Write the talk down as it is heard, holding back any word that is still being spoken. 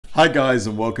Hi guys,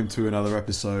 and welcome to another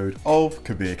episode of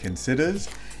Kabir Considers.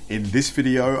 In this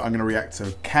video, I'm going to react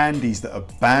to candies that are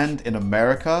banned in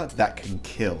America that can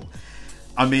kill.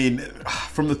 I mean,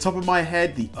 from the top of my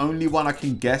head, the only one I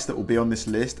can guess that will be on this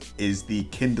list is the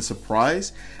Kinder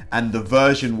Surprise, and the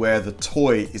version where the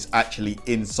toy is actually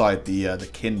inside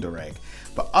the Kinder egg.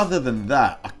 But other than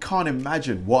that, I can't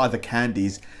imagine what other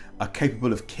candies are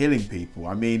capable of killing people.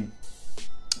 I mean,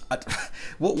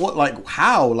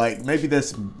 how? Like, maybe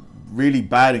there's some really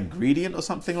bad ingredient or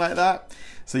something like that.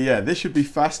 So yeah, this should be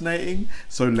fascinating.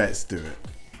 So let's do it.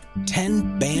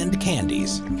 10 banned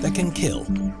candies that can kill.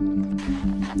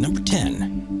 Number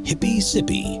 10, Hippie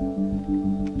Sippy.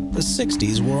 The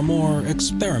 60s were a more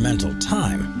experimental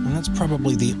time, and that's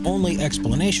probably the only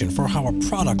explanation for how a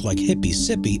product like Hippie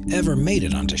Sippy ever made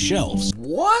it onto shelves.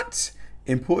 What?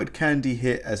 Imported candy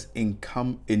hit as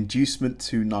inducement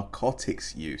to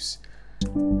narcotics use.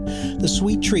 The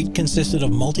sweet treat consisted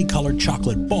of multicolored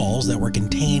chocolate balls that were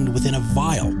contained within a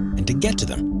vial, and to get to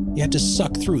them, you had to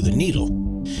suck through the needle.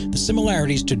 The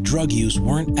similarities to drug use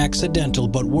weren't accidental,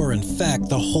 but were in fact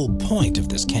the whole point of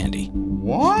this candy.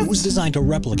 What? It was designed to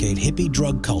replicate hippie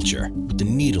drug culture, with the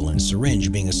needle and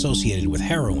syringe being associated with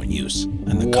heroin use,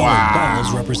 and the colored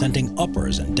balls representing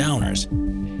uppers and downers.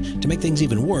 To make things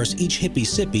even worse, each Hippie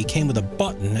Sippy came with a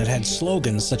button that had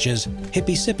slogans such as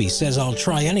 "Hippie Sippy says I'll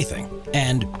try anything"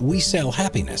 and "We sell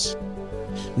happiness."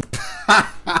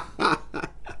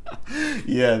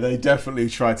 Yeah, they definitely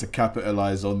tried to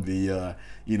capitalize on the,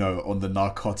 on the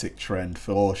narcotic trend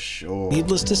for sure.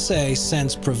 Needless to say,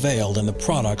 sense prevailed and the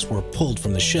products were pulled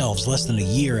from the shelves less than a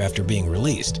year after being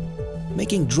released.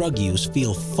 Making drug use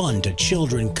feel fun to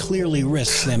children clearly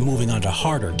risks them moving on to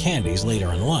harder candies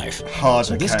later in life.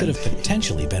 So this could have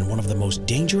potentially been one of the most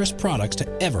dangerous products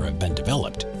to ever have been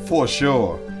developed. For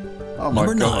sure. Oh my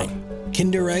God. Number 9,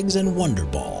 Kinder Eggs and Wonder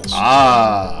Balls.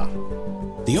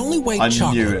 The only way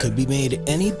chocolate could be made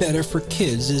any better for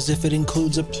kids is if it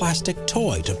includes a plastic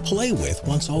toy to play with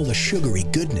once all the sugary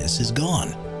goodness is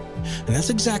gone. And that's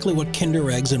exactly what Kinder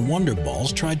Eggs and Wonder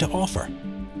Balls tried to offer.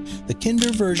 The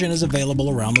Kinder version is available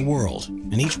around the world,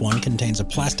 and each one contains a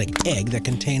plastic egg that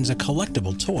contains a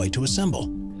collectible toy to assemble.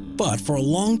 But for a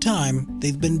long time,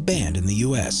 they've been banned in the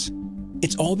US.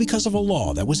 It's all because of a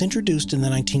law that was introduced in the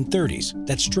 1930s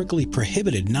that strictly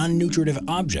prohibited non-nutritive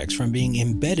objects from being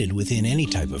embedded within any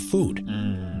type of food.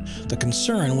 The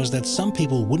concern was that some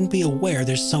people wouldn't be aware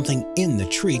there's something in the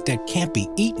treat that can't be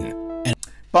eaten.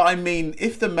 But I mean,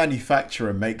 if the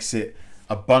manufacturer makes it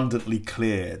abundantly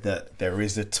clear that there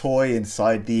is a toy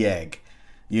inside the egg,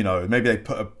 maybe they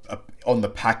put on the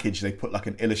package, they put like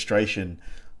an illustration.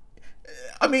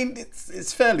 I mean,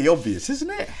 it's fairly obvious, isn't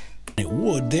it? It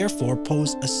would therefore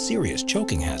pose a serious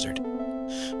choking hazard.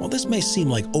 While this may seem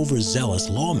like overzealous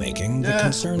lawmaking, the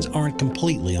concerns aren't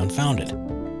completely unfounded.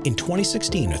 In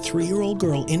 2016, a 3-year-old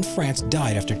girl in France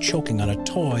died after choking on a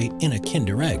toy in a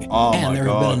Kinder Egg. And there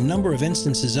have been a number of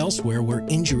instances elsewhere where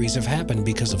injuries have happened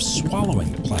because of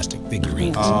swallowing the plastic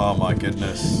figurines. Oh my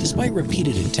goodness. Despite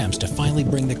repeated attempts to finally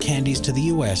bring the candies to the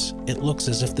US, it looks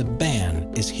as if the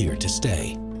ban is here to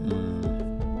stay.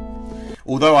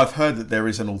 Although I've heard that there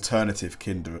is an alternative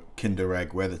Kinder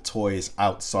Egg where the toy is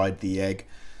outside the egg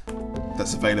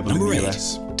that's available in the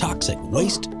US. Number 8, Toxic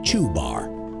Waste Chew Bar.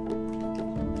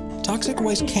 Toxic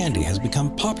waste candy has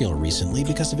become popular recently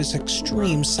because of its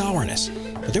extreme sourness.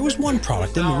 But there was one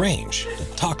product in the range, the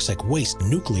Toxic Waste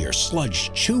Nuclear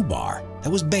Sludge Chew Bar,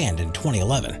 that was banned in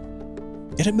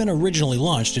 2011. It had been originally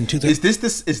launched in 2000.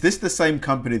 Is this the same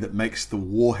company that makes the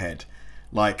Warhead?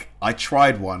 Like, I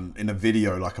tried one in a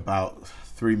video like about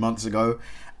 3 months ago,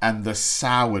 and the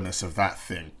sourness of that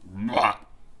thing,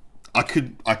 I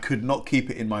could not keep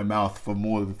it in my mouth for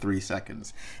more than 3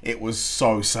 seconds. It was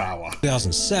so sour.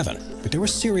 2007, but there were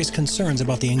serious concerns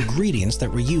about the ingredients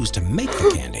that were used to make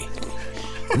the candy.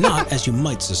 Not, as you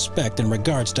might suspect, in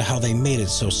regards to how they made it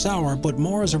so sour, but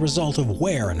more as a result of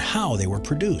where and how they were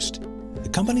produced. The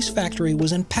company's factory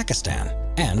was in Pakistan,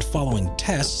 and following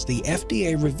tests, the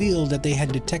FDA revealed that they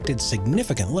had detected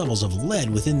significant levels of lead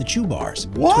within the chew bars,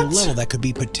 to a level that could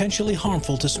be potentially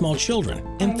harmful to small children,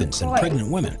 infants, and pregnant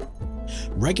women.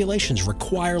 Regulations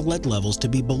require lead levels to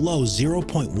be below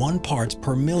 0.1 parts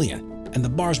per million, and the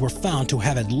bars were found to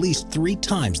have at least 3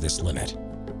 times this limit.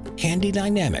 Candy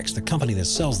Dynamics, the company that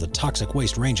sells the toxic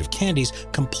waste range of candies,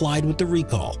 complied with the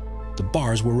recall. The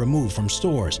bars were removed from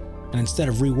stores, and instead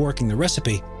of reworking the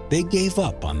recipe, they gave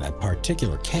up on that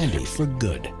particular candy for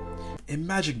good.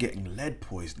 Imagine getting lead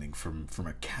poisoning from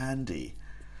a candy.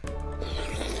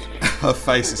 Her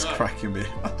face is cracking me.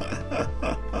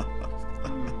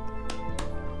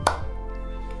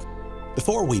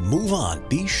 Before we move on,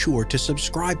 be sure to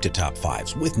subscribe to Top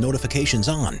 5s with notifications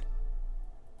on.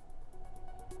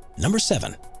 Number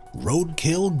 7.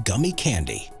 Roadkill Gummy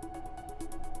Candy.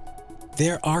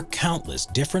 There are countless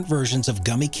different versions of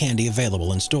gummy candy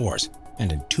available in stores,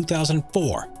 and in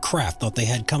 2004, Kraft thought they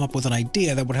had come up with an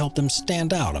idea that would help them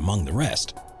stand out among the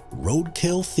rest.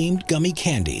 Roadkill-themed gummy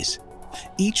candies.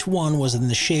 Each one was in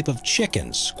the shape of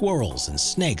chickens, squirrels, and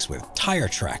snakes with tire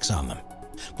tracks on them.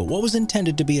 But what was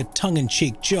intended to be a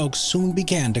tongue-in-cheek joke soon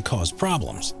began to cause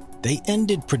problems. They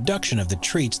ended production of the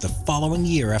treats the following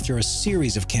year after a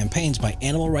series of campaigns by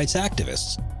animal rights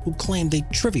activists who claimed they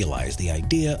trivialized the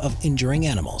idea of injuring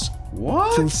animals.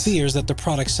 What? Through fears that the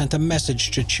product sent a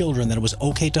message to children that it was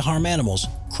okay to harm animals,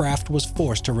 Kraft was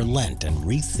forced to relent and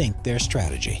rethink their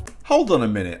strategy. Hold on a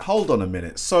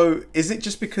minute. So is it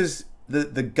just because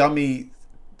the gummy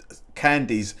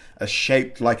candies are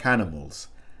shaped like animals?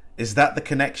 Is that the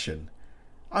connection?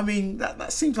 I mean,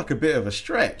 that seems like a bit of a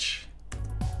stretch.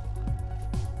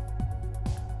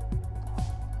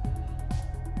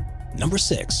 Number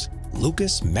 6.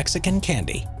 Lucas Mexican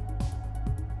Candy.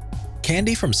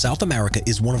 Candy from South America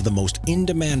is one of the most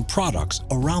in-demand products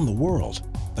around the world,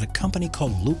 but a company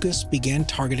called Lucas began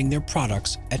targeting their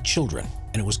products at children,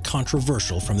 and it was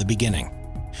controversial from the beginning.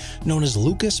 Known as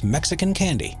Lucas Mexican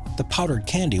Candy, the powdered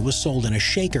candy was sold in a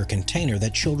shaker container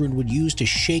that children would use to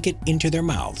shake it into their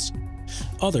mouths.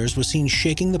 Others were seen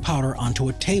shaking the powder onto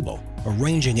a table,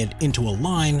 arranging it into a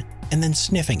line, and then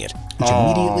sniffing it, which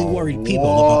immediately worried people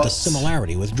about the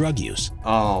similarity with drug use.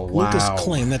 Oh, wow. Lucas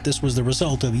claimed that this was the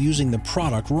result of using the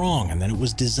product wrong and that it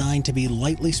was designed to be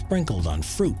lightly sprinkled on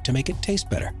fruit to make it taste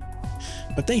better.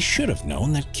 But they should have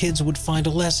known that kids would find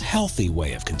a less healthy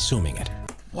way of consuming it.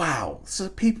 Wow, so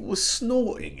people were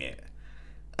snorting it.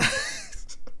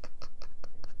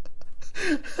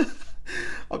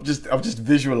 I've just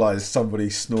visualized somebody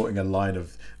snorting a line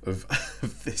of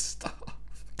this stuff.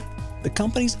 The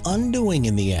company's undoing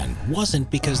in the end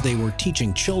wasn't because they were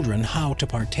teaching children how to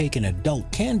partake in adult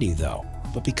candy though,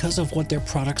 but because of what their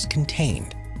products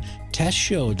contained. Tests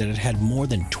showed that it had more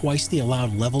than twice the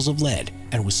allowed levels of lead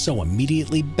and was so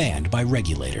immediately banned by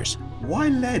regulators. Why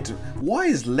lead? Why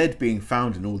is lead being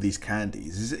found in all these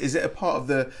candies? Is it a part of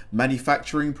the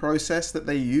manufacturing process that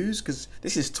they use? Because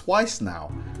this is twice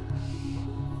now.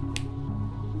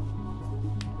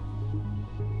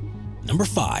 Number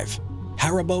 5.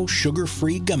 Haribo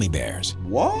sugar-free gummy bears.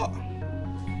 What?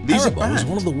 These are Haribo banned. is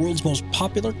one of the world's most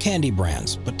popular candy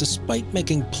brands, but despite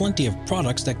making plenty of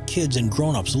products that kids and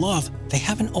grown-ups love, they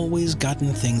haven't always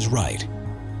gotten things right.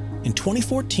 In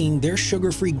 2014, their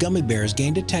sugar-free gummy bears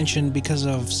gained attention because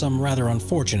of some rather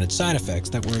unfortunate side effects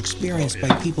that were experienced by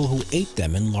people who ate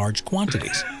them in large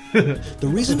quantities. The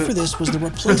reason for this was the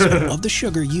replacement of the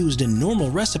sugar used in normal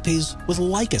recipes with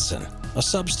lycocin, a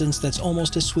substance that's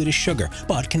almost as sweet as sugar,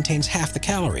 but contains half the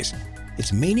calories.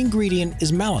 Its main ingredient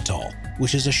is mannitol,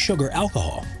 which is a sugar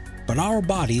alcohol, but our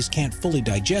bodies can't fully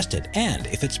digest it, and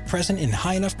if it's present in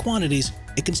high enough quantities,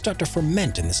 it can start to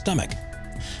ferment in the stomach.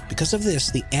 Because of this,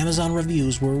 the Amazon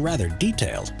reviews were rather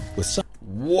detailed, with some—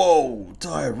 Whoa,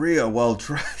 diarrhea while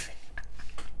driving.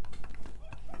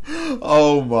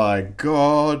 Oh my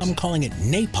God. I'm calling it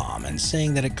napalm and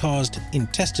saying that it caused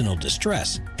intestinal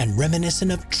distress and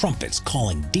reminiscent of trumpets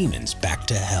calling demons back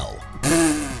to hell.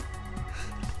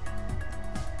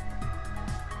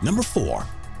 Number 4.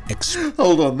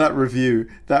 Hold on, that review,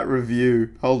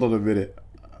 hold on a minute.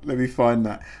 Let me find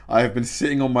that. I have been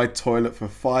sitting on my toilet for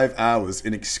 5 hours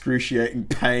in excruciating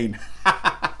pain.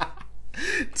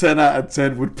 10 out of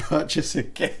 10 would purchase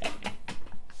again.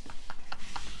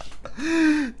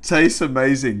 Tastes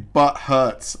amazing, but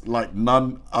hurts like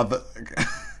none other.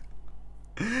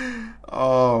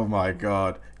 Oh my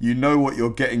God. You know what you're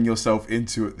getting yourself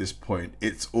into at this point.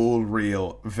 It's all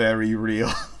real, very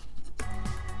real.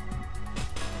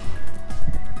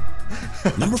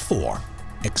 Number 4.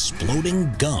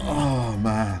 Exploding gum. Oh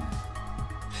man.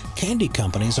 Candy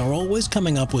companies are always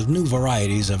coming up with new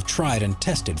varieties of tried and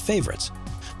tested favorites,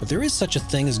 but there is such a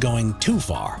thing as going too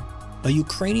far. A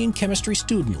Ukrainian chemistry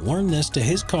student learned this to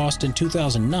his cost in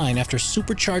 2009 after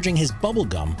supercharging his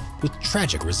bubblegum with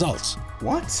tragic results.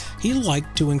 What? He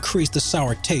liked to increase the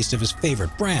sour taste of his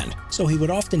favorite brand, so he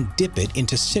would often dip it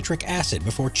into citric acid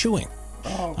before chewing.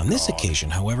 On this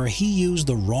occasion, however, he used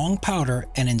the wrong powder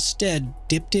and instead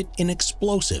dipped it in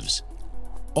explosives.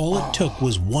 All it took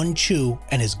was one chew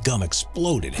and his gum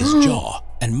exploded his jaw,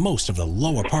 and most of the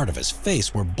lower part of his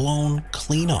face were blown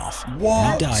clean off. What?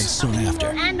 And he died soon after.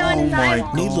 Oh my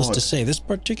God. Needless to say, this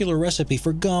particular recipe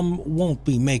for gum won't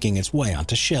be making its way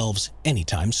onto shelves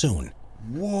anytime soon.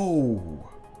 Whoa.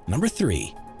 Number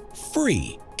 3.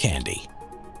 Free candy.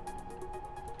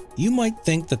 You might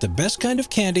think that the best kind of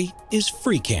candy is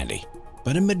free candy,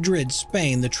 but in Madrid,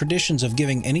 Spain, the traditions of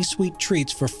giving any sweet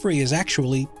treats for free has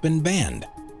actually been banned.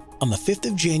 On the 5th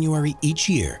of January each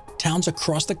year, towns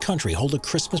across the country hold a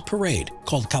Christmas parade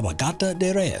called Cabalgata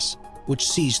de Reyes, which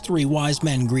sees 3 wise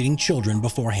men greeting children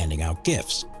before handing out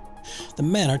gifts. The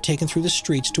men are taken through the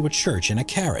streets to a church in a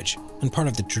carriage, and part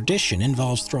of the tradition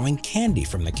involves throwing candy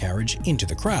from the carriage into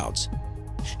the crowds.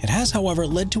 It has, however,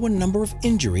 led to a number of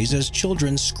injuries as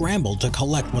children scrambled to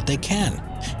collect what they can.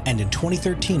 And in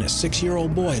 2013, a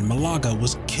 6-year-old boy in Malaga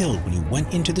was killed when he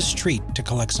went into the street to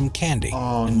collect some candy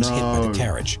and was hit by the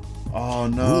carriage. Oh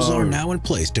no. Rules are now in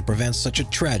place to prevent such a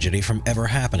tragedy from ever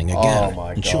happening again. Oh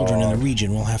my and children in the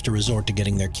region will have to resort to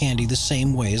getting their candy the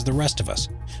same way as the rest of us,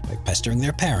 by pestering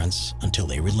their parents until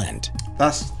they relent.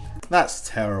 That's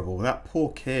terrible. That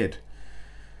poor kid.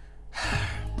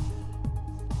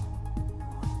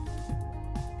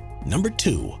 Number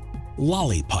 2.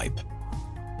 Lollipipe.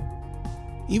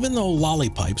 Even though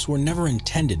lollipipes were never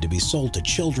intended to be sold to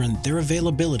children, their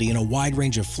availability in a wide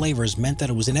range of flavors meant that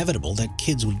it was inevitable that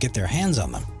kids would get their hands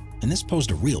on them, and this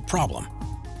posed a real problem.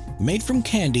 Made from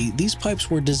candy, these pipes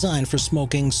were designed for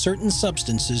smoking certain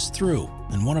substances through,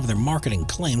 and one of their marketing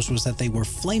claims was that they were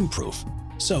flame-proof,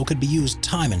 so could be used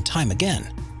time and time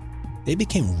again. They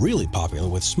became really popular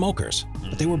with smokers,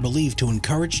 but they were believed to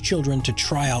encourage children to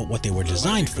try out what they were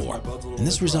designed for, and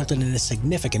this resulted in a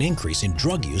significant increase in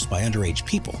drug use by underage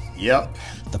people. Yep.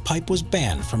 The pipe was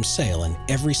banned from sale in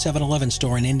every 7-Eleven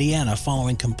store in Indiana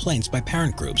following complaints by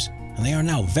parent groups, and they are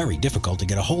now very difficult to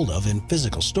get a hold of in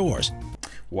physical stores.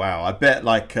 Wow, I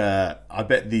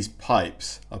bet these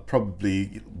pipes are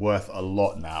probably worth a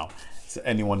lot now to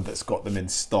anyone that's got them in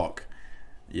stock.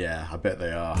 Yeah, I bet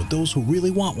they are. With those who really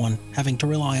want one having to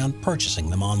rely on purchasing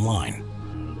them online.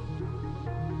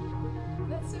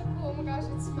 That's so cool. Oh my gosh,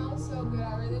 it smells so good.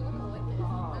 I really want to lick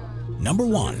it. Number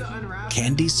 1.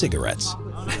 Candy cigarettes.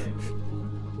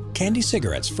 Candy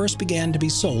cigarettes first began to be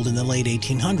sold in the late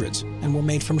 1800s and were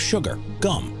made from sugar,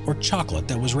 gum, or chocolate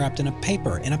that was wrapped in a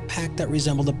paper in a pack that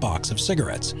resembled a box of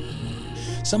cigarettes.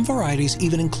 Some varieties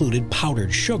even included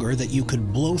powdered sugar that you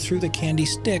could blow through the candy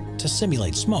stick to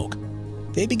simulate smoke.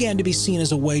 They began to be seen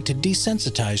as a way to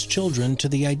desensitize children to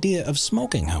the idea of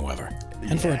smoking, however.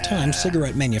 And for a time,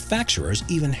 cigarette manufacturers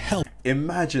even helped.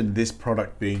 Imagine this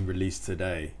product being released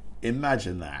today.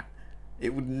 Imagine that.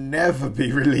 It would never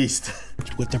be released.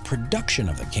 with the production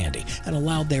of the candy and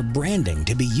allowed their branding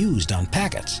to be used on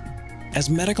packets. As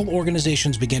medical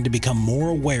organizations began to become more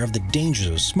aware of the dangers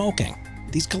of smoking,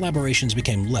 these collaborations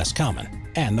became less common,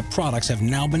 and the products have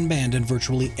now been banned in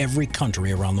virtually every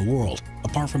country around the world,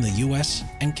 apart from the US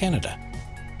and Canada.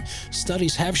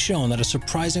 Studies have shown that a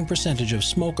surprising percentage of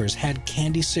smokers had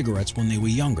candy cigarettes when they were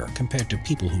younger compared to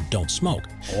people who don't smoke.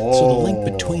 So the link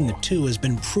between the two has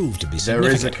been proved to be significant.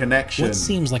 There is a connection. What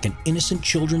seems like an innocent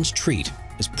children's treat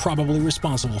is probably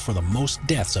responsible for the most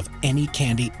deaths of any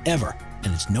candy ever,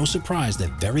 and it's no surprise that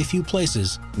very few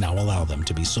places now allow them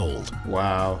to be sold.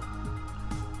 Wow.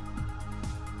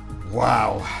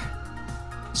 Wow.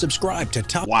 Subscribe to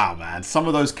Top. Wow, man. Some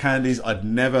of those candies I'd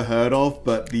never heard of,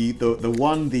 but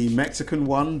the Mexican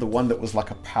one, the one that was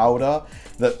like a powder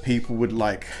that people would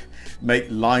like make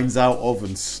lines out of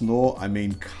and snort. I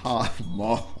mean, come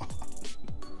on.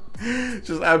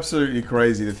 Just absolutely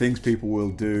crazy, the things people will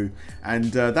do. And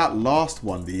that last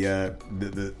one,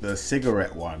 the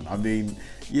cigarette one, I mean,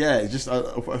 yeah, it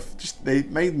just they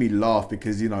made me laugh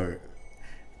because, you know,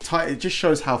 it just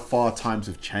shows how far times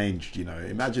have changed. You know,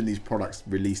 imagine these products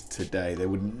released today, they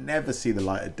would never see the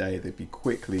light of day. They'd be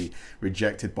quickly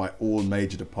rejected by all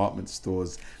major department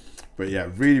stores. But yeah,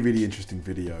 really interesting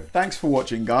video. Thanks for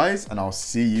watching, guys, and I'll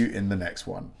see you in the next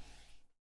one.